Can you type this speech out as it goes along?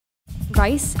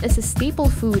Rice is a staple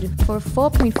food for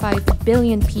 4.5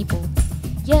 billion people.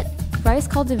 Yet, rice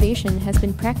cultivation has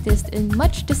been practiced in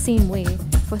much the same way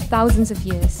for thousands of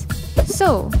years.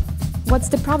 So, what's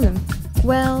the problem?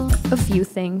 Well, a few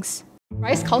things.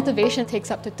 Rice cultivation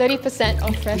takes up to 30%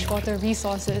 of freshwater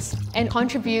resources and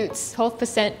contributes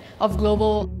 12% of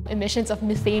global emissions of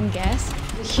methane gas,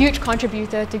 a huge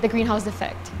contributor to the greenhouse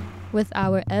effect. With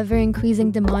our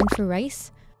ever-increasing demand for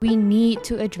rice, we need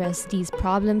to address these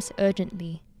problems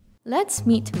urgently. Let's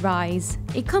meet Rize,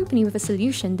 a company with a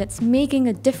solution that's making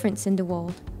a difference in the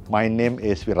world. My name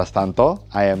is Wirastanto.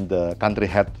 I am the country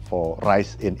head for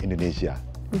rice in Indonesia.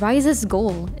 Rize's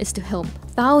goal is to help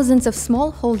thousands of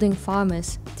smallholding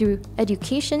farmers through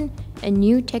education and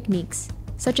new techniques,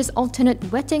 such as alternate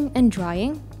wetting and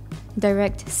drying,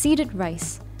 direct seeded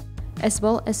rice, as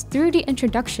well as through the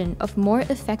introduction of more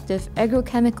effective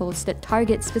agrochemicals that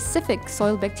target specific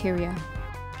soil bacteria.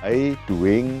 By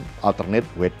doing alternate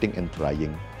wetting and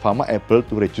drying, farmers are able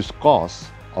to reduce costs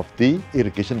of the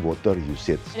irrigation water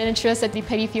usage. It ensures that the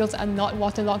paddy fields are not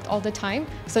waterlogged all the time,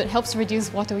 so it helps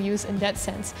reduce water use in that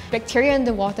sense. Bacteria in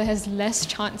the water has less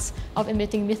chance of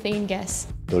emitting methane gas.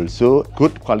 Also,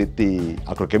 good quality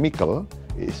agrochemical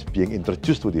is being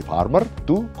introduced to the farmer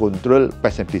to control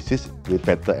pest and disease with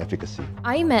better efficacy.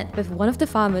 I met with one of the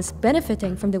farmers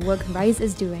benefiting from the work Rize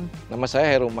is doing. Nama saya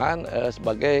Heruman,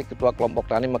 sebagai Ketua Kelompok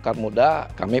Tani Mekar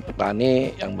Muda, kami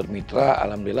petani yang bermitra,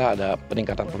 alhamdulillah ada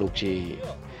peningkatan produksi.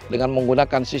 Dengan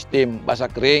menggunakan sistem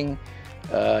basah kering,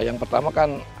 yang pertama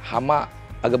kan hama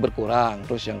agak berkurang,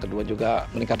 terus yang kedua juga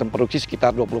meningkatkan produksi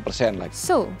sekitar 20% lagi.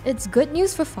 So, it's good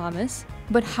news for farmers,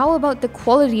 but how about the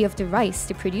quality of the rice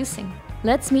they're producing?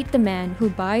 Let's meet the man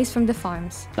who buys from the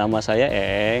farms. Nama saya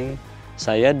Eng.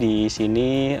 Saya di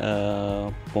sini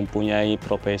mempunyai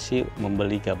profesi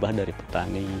membeli gabah dari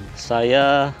petani.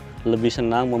 Saya lebih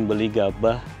senang membeli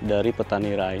gabah dari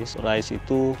petani rice. Rice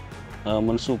itu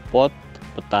mensupport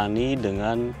petani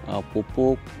dengan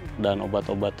pupuk dan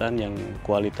obat-obatan yang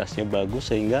kualitasnya bagus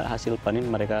sehingga hasil panen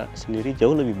mereka sendiri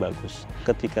jauh lebih bagus.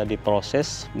 Ketika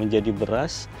diproses menjadi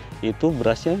beras, itu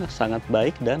berasnya sangat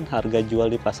baik dan harga jual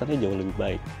di pasarnya jauh lebih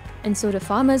baik. And so the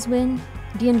farmers win,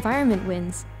 the environment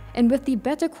wins, and with the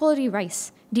better quality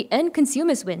rice, the end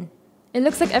consumers win. It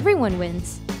looks like everyone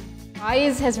wins.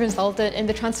 Rize has resulted in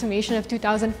the transformation of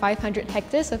 2,500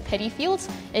 hectares of paddy fields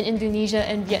in Indonesia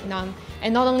and Vietnam.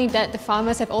 And not only that, the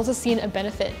farmers have also seen a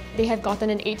benefit. They have gotten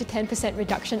an 8 to 10%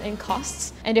 reduction in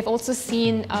costs, and they've also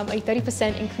seen a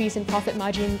 30% increase in profit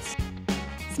margins.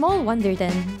 Small wonder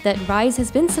then that Rize has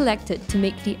been selected to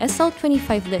make the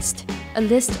SL25 list, a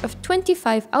list of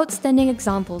 25 outstanding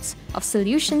examples of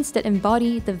solutions that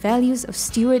embody the values of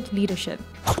steward leadership.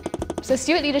 So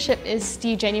steward leadership is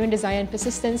the genuine desire and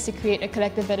persistence to create a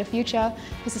collective better future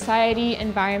for society,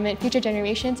 environment, future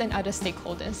generations, and other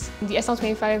stakeholders. The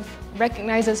SL25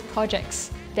 recognizes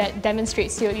projects that demonstrate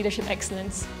steward leadership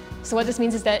excellence. So what this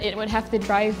means is that it would have to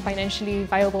drive financially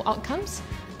viable outcomes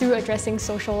through addressing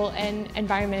social and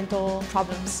environmental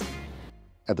problems.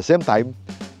 At the same time,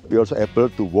 we are also able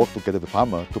to work together with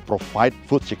farmers to provide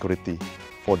food security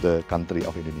for the country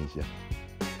of Indonesia.